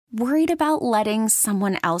Worried about letting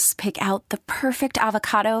someone else pick out the perfect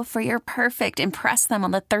avocado for your perfect impress them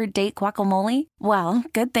on the third date guacamole? Well,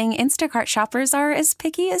 good thing Instacart shoppers are as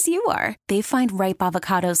picky as you are. They find ripe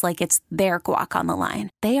avocados like it's their guac on the line.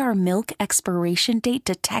 They are milk expiration date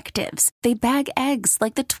detectives. They bag eggs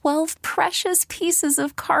like the 12 precious pieces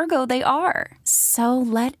of cargo they are. So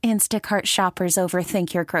let Instacart shoppers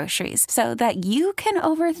overthink your groceries so that you can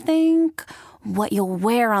overthink what you'll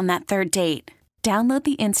wear on that third date. Download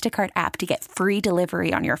the Instacart app to get free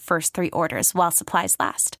delivery on your first 3 orders while supplies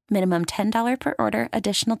last. Minimum $10 per order.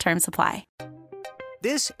 Additional terms apply.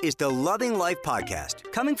 This is the Loving Life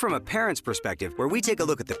Podcast, coming from a parent's perspective where we take a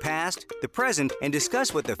look at the past, the present, and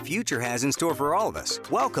discuss what the future has in store for all of us.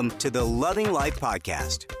 Welcome to the Loving Life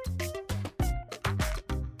Podcast.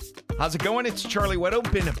 How's it going? It's Charlie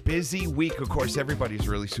Weddle. Been a busy week. Of course, everybody's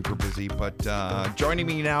really super busy. But joining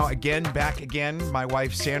me now back again, my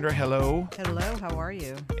wife, Sandra. Hello. Hello. How are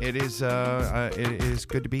you? It is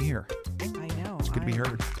good to be here. I know. It's good to be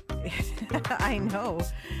heard. I know.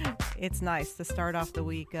 It's nice to start off the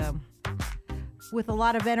week with a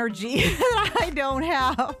lot of energy that I don't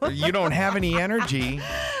have. You don't have any energy.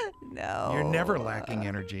 No. You're never lacking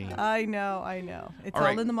energy. I know. It's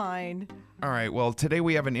all in the mind. All right. Well, today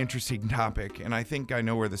we have an interesting topic, and I think I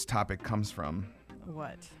know where this topic comes from.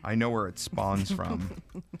 What? I know where it spawns from.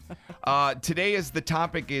 Today the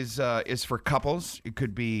topic is for couples. It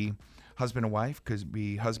could be husband and wife, could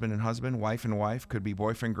be husband and husband, wife and wife, could be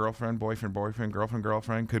boyfriend, girlfriend, girlfriend,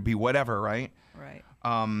 girlfriend, could be whatever, right? Right.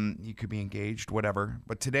 You could be engaged, whatever.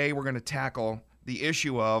 But today we're going to tackle the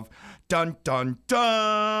issue of dun dun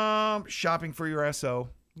dun shopping for your SO.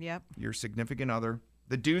 Yep. Your significant other,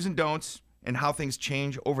 the do's and don'ts, and how things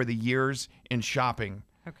change over the years in shopping.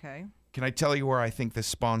 Okay. Can I tell you where I think this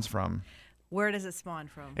spawns from? Where does it spawn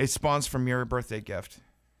from? It spawns from your birthday gift.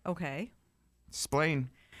 Okay. Explain.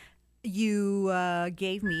 You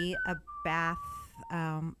gave me a Bath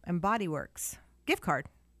and Body Works gift card.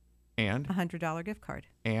 And? $100 gift card.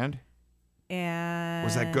 And? And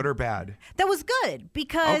was that good or bad? That was good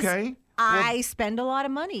because okay. I spend a lot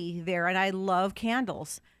of money there and I love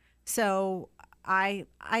candles. So I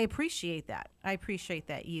appreciate that. I appreciate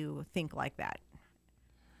that you think like that.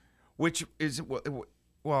 Which is,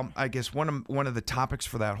 well, I guess one of the topics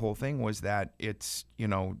for that whole thing was that it's,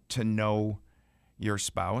 to know your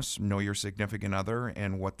spouse, know your significant other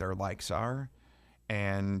and what their likes are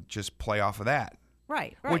and just play off of that.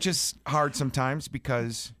 Right. Which is hard sometimes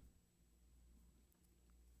because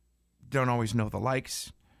don't always know the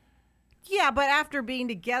likes. Yeah, but after being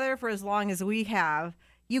together for as long as we have,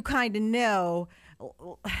 you kind of know.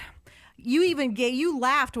 You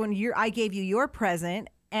laughed when I gave you your present,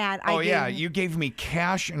 and you gave me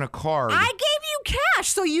cash and a card. I gave you cash,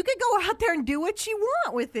 so you could go out there and do what you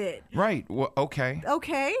want with it. Right. Well, okay.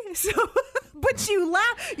 Okay. So, but you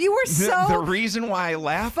laughed. You were the reason why I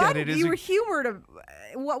laughed at it is you were humored.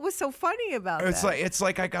 What was so funny about that? It's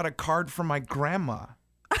like I got a card from my grandma.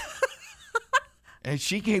 And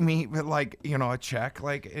she gave me a check.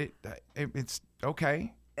 It's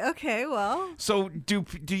okay. Okay, well. So do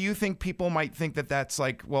you think people might think that that's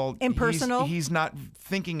impersonal? He's not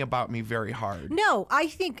thinking about me very hard. No, I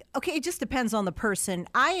think it just depends on the person.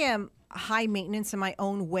 I am high maintenance in my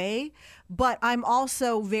own way, but I'm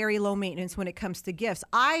also very low maintenance when it comes to gifts.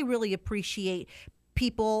 I really appreciate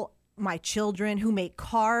people, my children, who make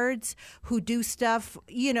cards, who do stuff,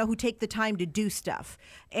 who take the time to do stuff.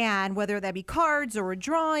 And whether that be cards or a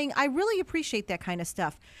drawing, I really appreciate that kind of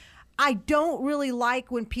stuff. I don't really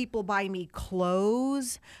like when people buy me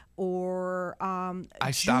clothes or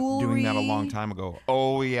I stopped doing that a long time ago.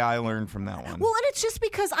 Oh, yeah, I learned from that one. Well, and it's just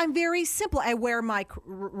because I'm very simple. I wear my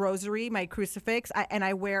rosary, my crucifix, and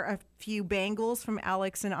I wear a few bangles from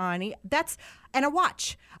Alex and Ani. And a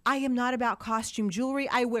watch. I am not about costume jewelry.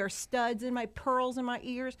 I wear studs and my pearls in my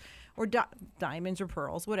ears, or diamonds or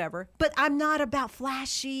pearls, whatever. But I'm not about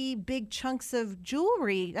flashy, big chunks of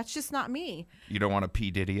jewelry. That's just not me. You don't want a P.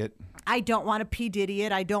 Diddy it? I don't want a P. Diddy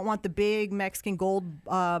it. I don't want the big Mexican gold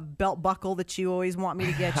belt buckle that you always want me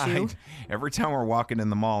to get you. Every time we're walking in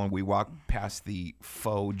the mall and we walk past the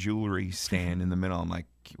faux jewelry stand in the middle, I'm like,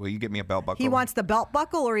 will you get me a belt buckle? He wants the belt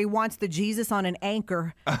buckle or he wants the Jesus on an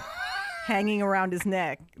anchor. Hanging around his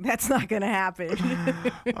neck. That's not going to happen.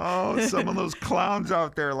 Oh, some of those clowns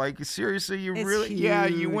out there. Seriously, it's really? Huge. Yeah,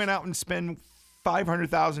 you went out and spent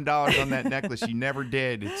 $500,000 on that necklace. You never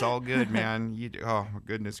did. It's all good, man. Oh,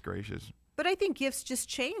 goodness gracious. But I think gifts just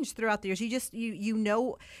change throughout the years. You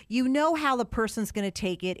know how the person's going to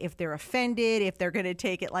take it. If they're offended, if they're going to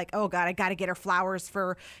take it like, oh God, I got to get her flowers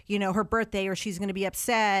for her birthday, or she's going to be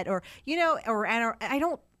upset, or I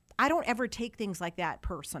don't. I don't ever take things like that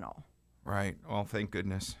personal. Right. Well, thank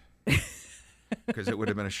goodness. Because it would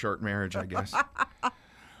have been a short marriage, I guess.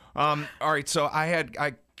 All right. So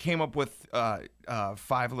I came up with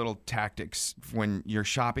 5 little tactics when you're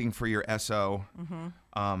shopping for your SO,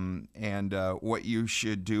 and what you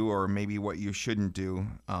should do, or maybe what you shouldn't do.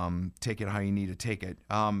 Take it how you need to take it.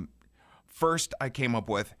 First, I came up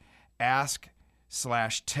with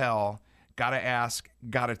ask/tell. Gotta ask,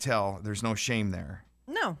 gotta tell. There's no shame there.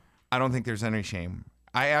 No. I don't think there's any shame.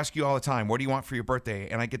 I ask you all the time, what do you want for your birthday?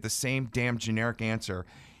 And I get the same damn generic answer.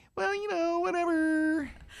 Well, whatever.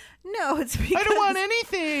 No, it's because I don't want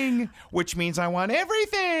anything, which means I want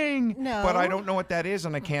everything. No. But I don't know what that is,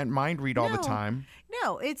 and I can't mind read all the time.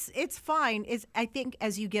 No, it's fine. I think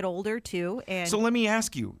as you get older too, and So let me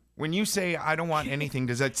ask you, when you say I don't want anything,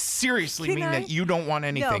 does that seriously Can mean I- that you don't want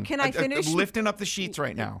anything? No, can I finish? Lifting up the sheets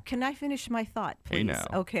right now. Can I finish my thought, please? Hey, now.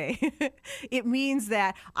 Okay. It means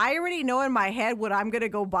that I already know in my head what I'm going to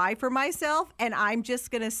go buy for myself, and I'm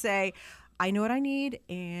just going to say, I know what I need,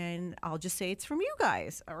 and I'll just say it's from you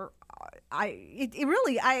guys. Or and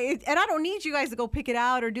I don't need you guys to go pick it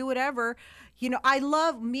out or do whatever. What I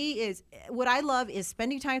love is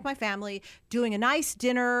spending time with my family, doing a nice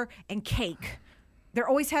dinner and cake. There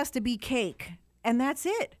always has to be cake, and that's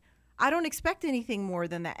it. I don't expect anything more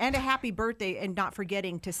than that. And a happy birthday, and not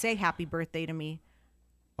forgetting to say happy birthday to me.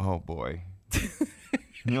 Oh, boy.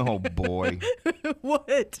 Oh, boy.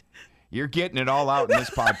 What? You're getting it all out in this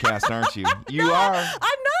podcast, aren't you? You are. I'm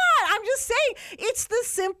not. I'm just saying it's the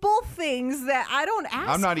simple things that I don't ask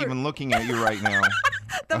I'm not for. even looking at you right now.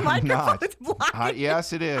 The I'm microphone's not. blind.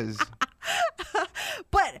 Yes, it is.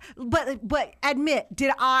 But admit,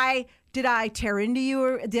 did I tear into you,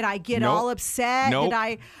 or did I get Nope. all upset? Nope. Did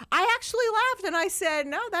I actually laughed and I said,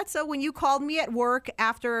 no, that's so when you called me at work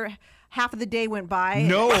after half of the day went by.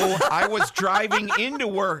 No, I was driving into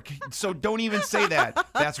work, so don't even say that.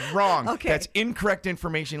 That's wrong. Okay. That's incorrect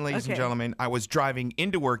information, ladies and Okay. gentlemen. I was driving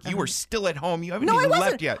into work. You were still at home. You haven't No, I even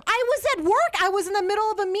wasn't. left yet. I was at work. I was in the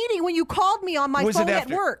middle of a meeting when you called me on my Was phone it at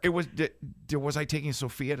after? work. It was. Was I taking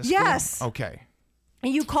Sophia to school? Yes. Okay.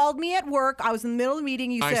 And you called me at work. I was in the middle of the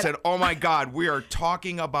meeting. You I said, said, "Oh my God, we are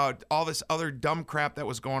talking about all this other dumb crap that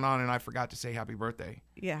was going on, and I forgot to say happy birthday."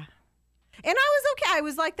 yeah. And I was okay. I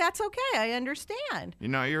was like, that's okay. I understand.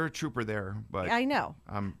 You're a trooper there, but I know.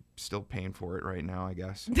 I'm still paying for it right now, I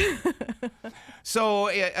guess. So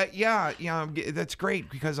yeah, that's great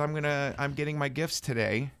because I'm getting my gifts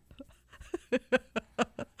today.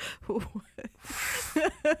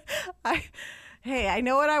 I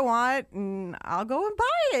know what I want, and I'll go and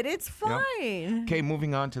buy it. It's fine. Okay,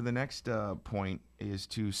 moving on to the next point is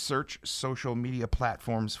to search social media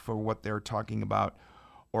platforms for what they're talking about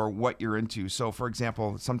or what you're into. So, for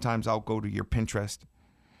example, sometimes I'll go to your Pinterest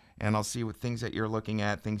and I'll see what things that you're looking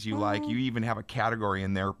at, things you like. You even have a category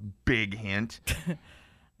in there. Big hint.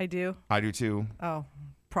 I do. I do too. Oh,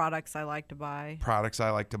 products I like to buy. Products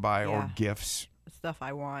I like to buy or Yeah. gifts. Stuff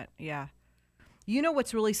I want. Yeah. You know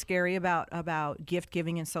what's really scary about gift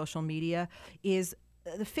giving and social media is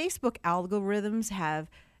the Facebook algorithms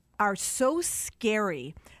are so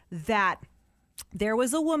scary that there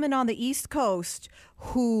was a woman on the East Coast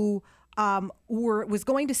who was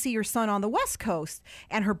going to see her son on the West Coast,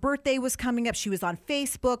 and her birthday was coming up. She was on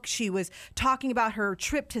Facebook. She was talking about her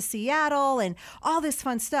trip to Seattle and all this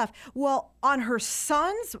fun stuff. Well, on her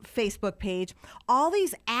son's Facebook page, all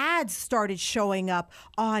these ads started showing up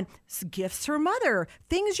on gifts her mother,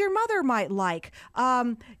 things your mother might like.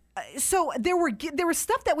 So there was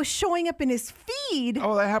stuff that was showing up in his feed.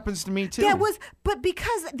 Oh, that happens to me too. But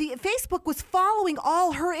because the Facebook was following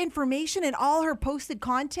all her information and all her posted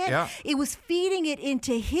content, Yeah. it was feeding it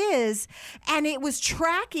into his, and it was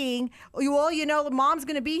tracking. Well, mom's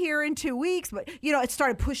going to be here in 2 weeks, but it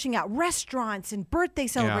started pushing out restaurants and birthday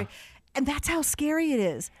celebrations, and that's how scary it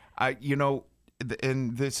is.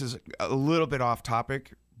 And this is a little bit off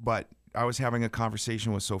topic, but I was having a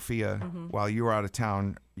conversation with Sophia while you were out of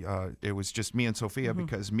town. It was just me and Sophia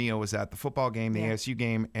because Mia was at the football game, the ASU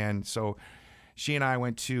game. And so she and I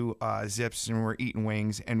went to Zips and we were eating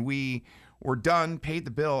wings, and we were done, paid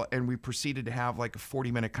the bill, and we proceeded to have like a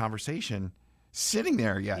 40-minute conversation sitting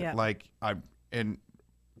there yet. Yeah. And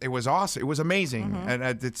it was awesome. It was amazing. And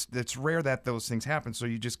it's rare that those things happen. So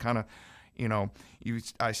you just kind of,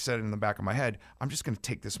 I said it in the back of my head, I'm just going to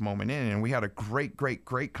take this moment in. And we had a great, great,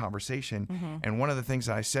 great conversation. And one of the things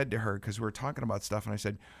that I said to her, because we were talking about stuff, and I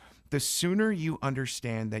said, the sooner you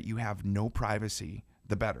understand that you have no privacy,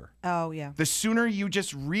 the better. Oh, yeah. The sooner you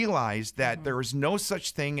just realize that there is no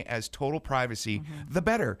such thing as total privacy, the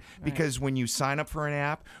better. Because when you sign up for an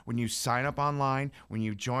app, when you sign up online, when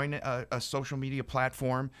you join a social media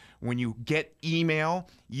platform, when you get email,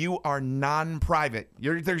 you are non-private.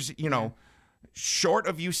 There's, short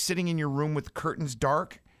of you sitting in your room with the curtains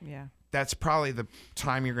dark, that's probably the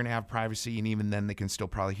time you're going to have privacy, and even then they can still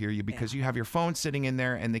probably hear you because you have your phone sitting in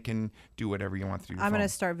there and they can do whatever you want through your phone. I'm going to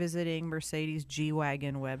start visiting Mercedes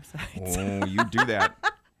G-Wagon websites. Oh, you do that.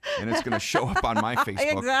 And it's going to show up on my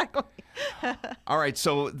Facebook. Exactly. All right,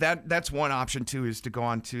 so that's one option too, is to go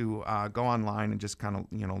online and just kind of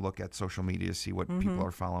look at social media, see what people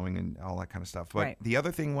are following and all that kind of stuff. But the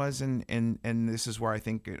other thing was, and this is where I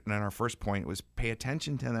think in our first point was, pay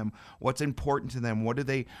attention to them. What's important to them? What do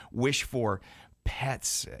they wish for?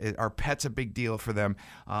 Pets. Are pets a big deal for them?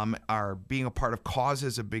 Are being a part of cause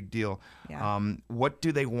is a big deal? Yeah. What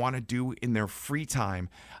do they want to do in their free time?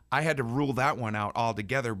 I had to rule that one out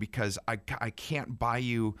altogether because I can't buy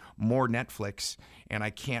you more Netflix, and I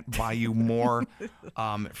can't buy you more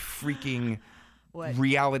freaking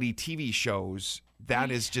reality TV shows. That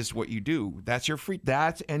is just what you do. That's your free.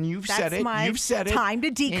 And you've said it. You've said it. Time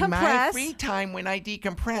to decompress. In my free time when I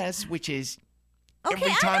decompress, which is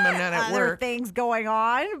every time I'm not at work. Other things going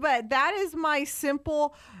on, but that is my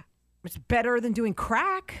simple. It's better than doing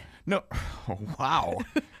crack. No. Oh, wow.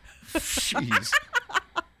 Jeez.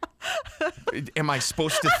 Am I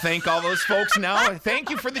supposed to thank all those folks now?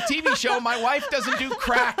 Thank you for the TV show. My wife doesn't do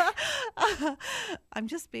crack. I'm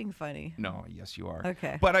just being funny. No, yes, you are.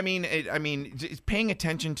 Okay. But I mean, it's paying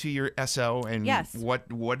attention to your SO and what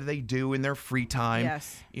do they do in their free time?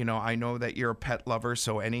 Yes. I know that you're a pet lover,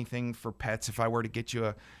 so anything for pets. If I were to get you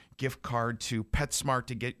a gift card to PetSmart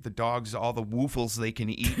to get the dogs all the woofles they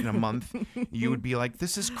can eat in a month, you would be like,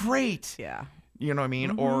 this is great. Yeah. You know what I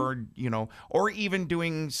mean? Or even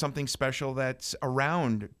doing something special that's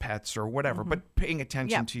around pets or whatever, but paying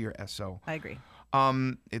attention to your SO. I agree.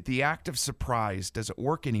 The act of surprise, does it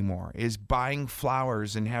work anymore? Is buying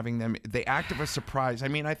flowers and having them, the act of a surprise. I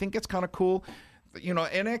mean, I think it's kind of cool,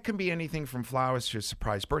 and it can be anything from flowers to a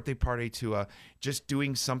surprise birthday party to just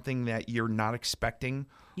doing something that you're not expecting.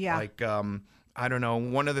 Yeah. Like, I don't know,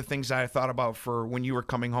 one of the things I thought about for when you were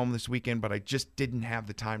coming home this weekend, but I just didn't have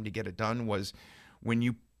the time to get it done, was when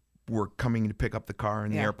you were coming to pick up the car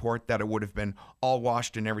in the airport, that it would have been all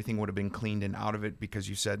washed and everything would have been cleaned and out of it, because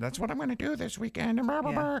you said, that's what I'm going to do this weekend. And blah,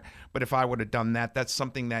 blah, blah. But if I would have done that, that's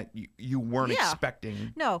something that you weren't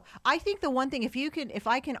expecting. No, I think the one thing, if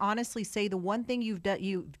I can honestly say, the one thing you've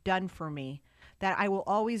done for me that I will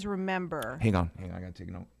always remember. Hang on. I got to take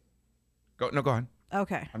a note. Go on.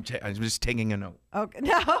 Okay. I'm just taking a note. Okay.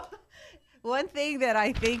 No. One thing that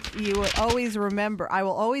I think you will always remember, I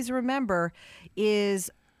will always remember, is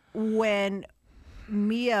when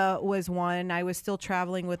Mia was one. I was still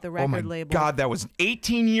traveling with the record label. God, that was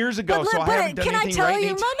 18 years ago. So I haven't done anything right.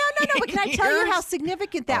 No. But can I tell you how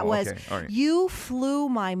significant that was? Okay. All right. You flew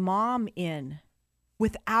my mom in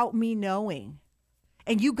without me knowing.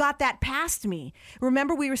 And you got that past me.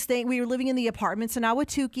 Remember, we were living in the apartments in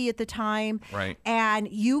Ahwatukee at the time. Right.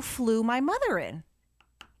 And you flew my mother in.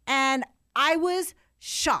 And I was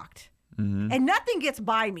shocked. Mm-hmm. And nothing gets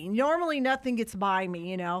by me. Normally, nothing gets by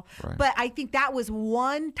me, Right. But I think that was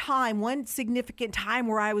one significant time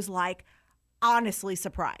where I was like, honestly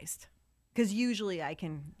surprised. Because usually I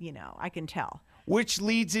can tell. Which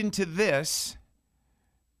leads into this.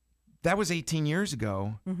 That was 18 years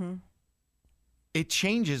ago. Mm-hmm. It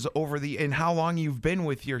changes in how long you've been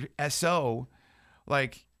with your SO,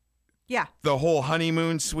 like, the whole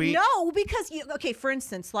honeymoon suite. No, because for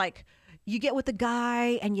instance, like, you get with a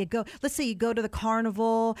guy and let's say you go to the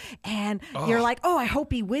carnival and you're like, I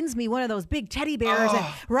hope he wins me one of those big teddy bears,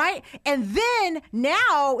 right? And then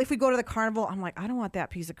now if we go to the carnival, I'm like, I don't want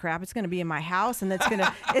that piece of crap. It's going to be in my house and it's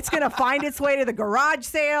going to find its way to the garage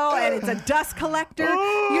sale and it's a dust collector.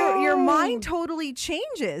 Your mind totally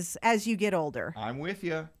changes as you get older. I'm with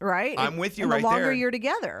you. Right? I'm with you right there. The longer there. you're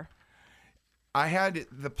together. I had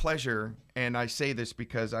the pleasure, and I say this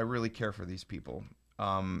because I really care for these people.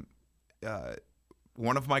 One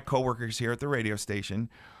of my coworkers here at the radio station,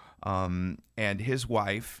 and his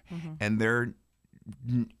wife, and their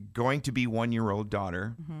going to be 1-year-old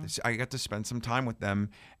daughter. I got to spend some time with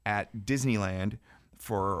them at Disneyland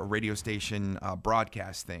for a radio station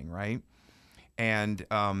broadcast thing, right? And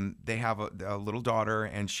they have a little daughter,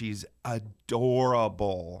 and she's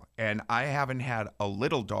adorable. And I haven't had a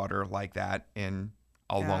little daughter like that in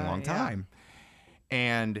a long time.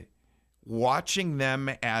 And watching them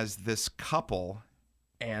as this couple,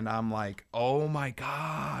 and I'm like, oh my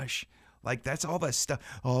gosh, Like, that's all the stuff,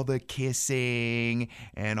 all the kissing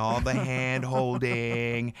and all the hand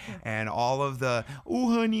holding and all of the,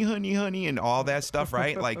 oh, honey, honey, honey, and all that stuff,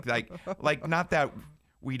 right? Like, not that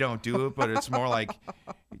we don't do it, but it's more like,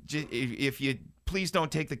 if you please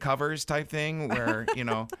don't take the covers type thing where,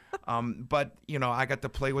 but, I got to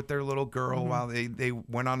play with their little girl while they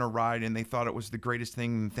went on a ride, and they thought it was the greatest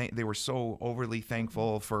thing. They were so overly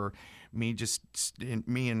thankful for me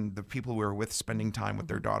and the people we were with spending time with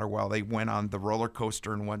their daughter while they went on the roller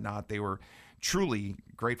coaster and whatnot. They were truly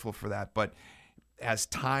grateful for that. But as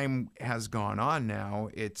time has gone on now,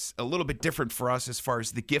 it's a little bit different for us as far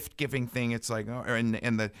as the gift giving thing. It's like,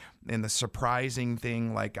 and the surprising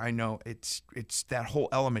thing. Like, I know it's that whole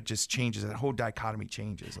element just changes. That whole dichotomy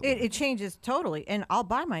changes. It changes totally. And I'll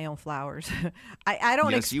buy my own flowers. I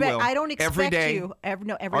don't Yes, you expect. will. I don't expect Every day. you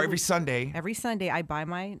Or every Sunday. Every Sunday, I buy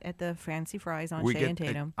mine at the Fancy Fries on Shea and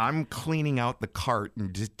Tatum. I'm cleaning out the cart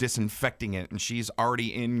and disinfecting it, and she's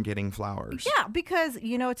already in getting flowers. Yeah, because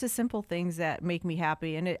it's the simple things that make me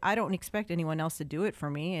happy, and I don't expect anyone else to do it for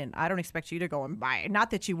me, and I don't expect you to go and buy it.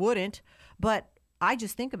 Not that you wouldn't, but I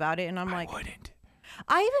just think about it, and I'm like, I wouldn't.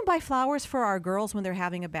 I even buy flowers for our girls when they're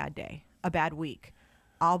having a bad day, a bad week.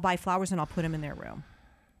 I'll buy flowers and I'll put them in their room.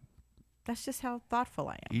 That's just how thoughtful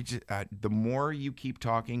I am. The more you keep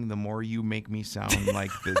talking, the more you make me sound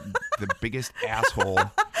like the biggest asshole.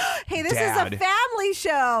 Hey, this Dad. is a family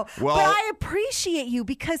show. Well, but I appreciate you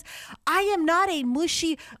because I am not a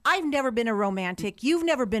mushy. I've never been a romantic. You've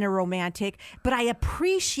never been a romantic. But I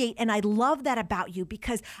appreciate and I love that about you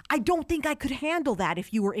because I don't think I could handle that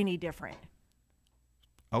if you were any different.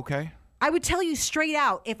 Okay. I would tell you straight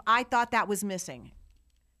out if I thought that was missing.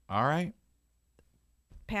 All right.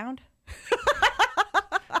 Pound?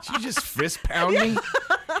 Did you just fist pound me?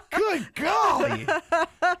 Good golly.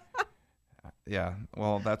 Yeah,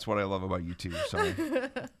 well, that's what I love about you too.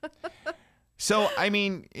 So I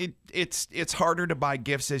mean, it's harder to buy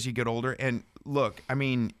gifts as you get older. And look, I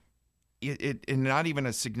mean, and not even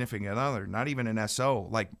a significant other, not even an SO,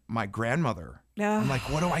 like my grandmother. I'm like,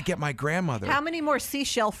 what do I get my grandmother? How many more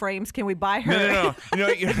seashell frames can we buy her? No.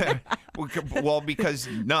 Well, because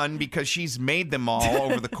she's made them all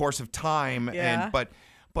over the course of time. Yeah.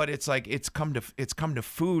 But it's like it's come to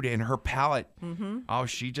food and her palate. Mm-hmm. Oh,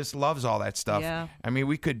 she just loves all that stuff. Yeah. I mean,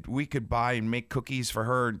 we could buy and make cookies for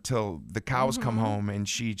her until the cows come home, and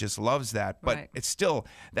she just loves that. But Right. it's still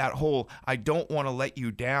that whole I don't want to let you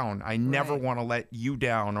down. I never want to let you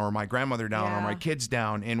down or my grandmother down or my kids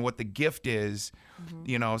down. And what the gift is,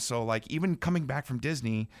 so like even coming back from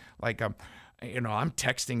Disney, like I'm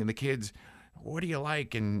texting the kids, what do you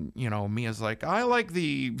like? And, Mia's like, I like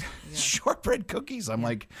the shortbread cookies. I'm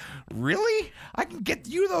like, really? I can get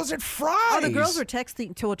you those at Fry's. Oh, the girls were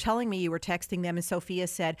telling me you were texting them, and Sophia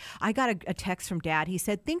said, I got a text from Dad. He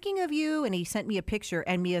said, thinking of you, and he sent me a picture,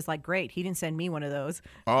 and Mia's like, great. He didn't send me one of those.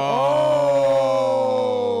 Oh.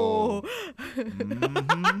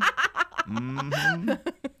 Mm-hmm.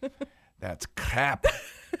 That's crap.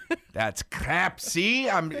 That's crap. See,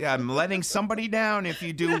 I'm letting somebody down. If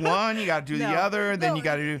you do one, you got to do the other. Then you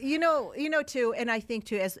got to do. Too. And I think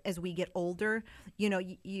too, as we get older,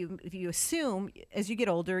 you assume as you get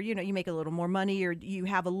older, you make a little more money or you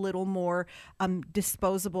have a little more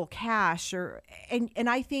disposable cash, and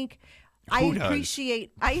I think. I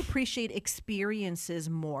appreciate experiences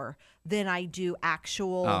more than I do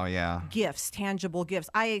actual gifts, tangible gifts.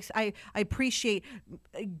 I appreciate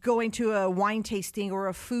going to a wine tasting or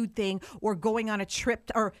a food thing or going on a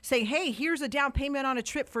trip or saying, hey, here's a down payment on a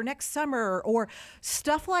trip for next summer or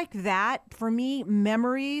stuff like that. For me,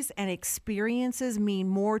 memories and experiences mean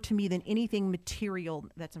more to me than anything material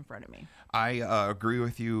that's in front of me. I agree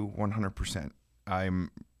with you 100%.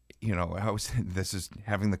 This is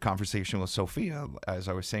having the conversation with Sophia, as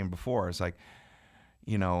I was saying before. It's like,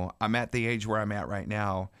 I'm at the age where I'm at right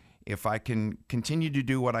now. If I can continue to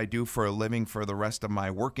do what I do for a living for the rest of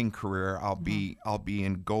my working career, I'll be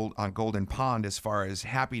on Golden Pond as far as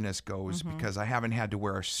happiness goes, because I haven't had to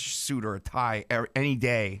wear a suit or a tie any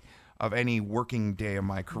day of any working day of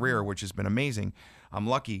my career, which has been amazing. I'm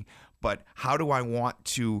lucky. But how do I want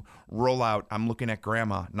to roll out? I'm looking at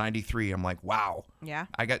Grandma, 93. I'm like, wow. Yeah.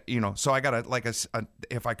 I got, so I got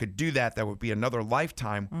if I could do that, that would be another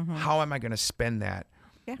lifetime. How am I going to spend that?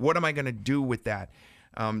 Yeah. What am I going to do with that?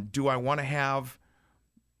 Do I want to have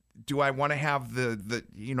the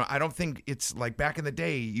I don't think it's like back in the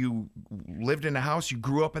day, you lived in a house, you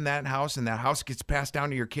grew up in that house, and that house gets passed down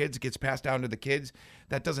to your kids, gets passed down to the kids.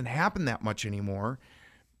 That doesn't happen that much anymore.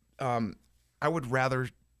 I would rather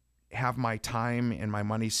have my time and my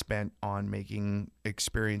money spent on making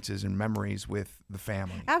experiences and memories with the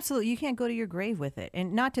family. Absolutely. You can't go to your grave with it.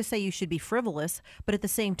 And not to say you should be frivolous, but at the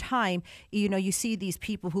same time, you see these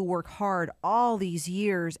people who work hard all these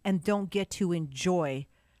years and don't get to enjoy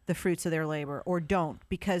the fruits of their labor, or don't,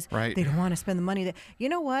 because Right. they don't want to spend the money. You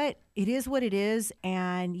know what? It is what it is,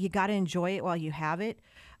 and you got to enjoy it while you have it.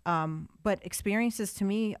 But experiences to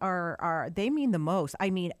me they mean the most. I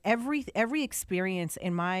mean, every experience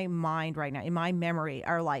in my mind right now, in my memory,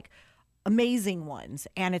 are like amazing ones,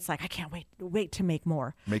 and it's like I can't wait to make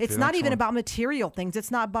more. It's not even about material things.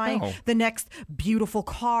 It's not buying the next beautiful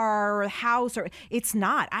car or house, or it's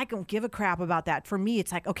not. I don't give a crap about that. For me,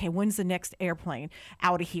 it's like, okay, when's the next airplane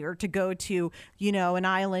out of here to go to, an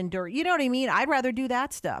island, or you know what I mean? I'd rather do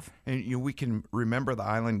that stuff. And we can remember the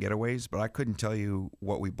island getaways, but I couldn't tell you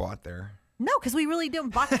what we bought there. No, because we really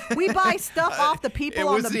don't buy. We buy stuff off the people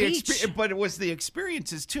on the beach. But it was the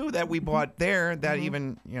experiences too that we bought there that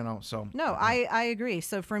even so. No, I agree.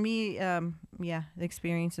 So for me, the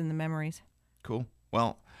experience and the memories. Cool.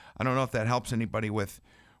 Well, I don't know if that helps anybody with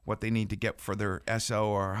what they need to get for their SO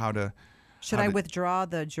or how to. Should I withdraw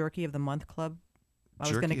the Jerky of the Month Club? I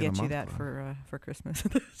was going to get you that for Christmas.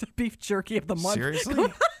 The beef jerky of the month.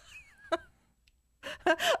 Seriously?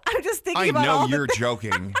 I'm just thinking about all you're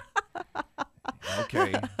joking.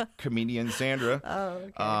 Okay, comedian Sandra. Oh,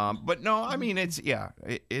 okay. But no, I mean it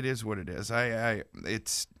is what it is. I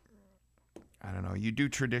don't know. You do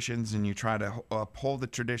traditions and you try to uphold the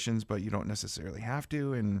traditions, but you don't necessarily have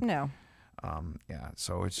to. And no.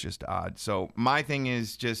 So it's just odd. So my thing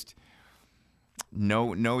is just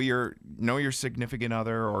know your significant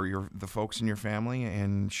other or the folks in your family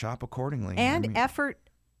and shop accordingly. And effort.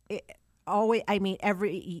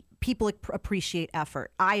 People appreciate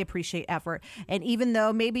effort. I appreciate effort. And even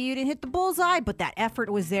though maybe you didn't hit the bullseye, but that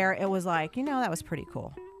effort was there, it was like, that was pretty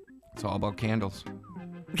cool. It's all about candles.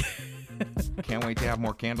 Can't wait to have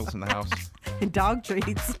more candles in the house. And dog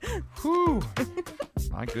treats. Whew.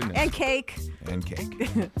 My goodness. And cake.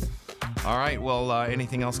 All right. Well,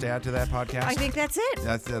 anything else to add to that podcast? I think that's it.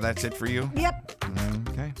 That's it for you? Yep.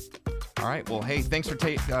 Okay. All right. Well, hey, thanks for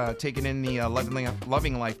taking in the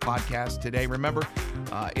Loving Life podcast today. Remember,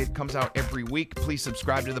 it comes out every week. Please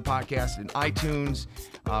subscribe to the podcast in iTunes.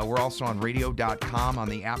 We're also on radio.com on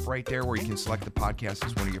the app right there where you can select the podcast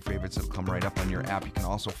as one of your favorites. It'll come right up on your app. You can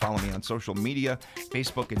also follow me on social media,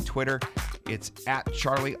 Facebook and Twitter. It's at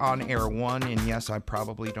CharlieOnAir1. And yes, I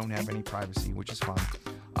probably don't have any privacy, which is fine.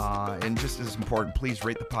 And just as important, please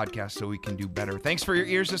rate the podcast so we can do better. Thanks for your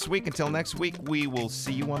ears this week. Until next week, we will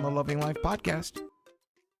see you on the Loving Life podcast.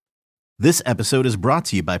 This episode is brought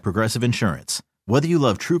to you by Progressive Insurance. Whether you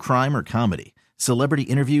love true crime or comedy, celebrity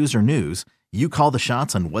interviews or news, you call the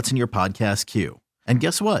shots on what's in your podcast queue. And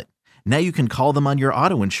guess what? Now you can call them on your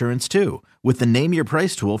auto insurance too with the Name Your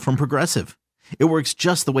Price tool from Progressive. It works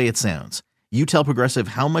just the way it sounds. You tell Progressive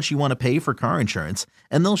how much you want to pay for car insurance,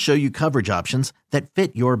 and they'll show you coverage options that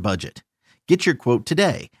fit your budget. Get your quote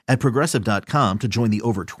today at Progressive.com to join the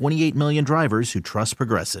over 28 million drivers who trust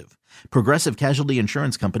Progressive. Progressive Casualty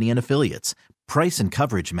Insurance Company and Affiliates. Price and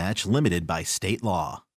coverage match limited by state law.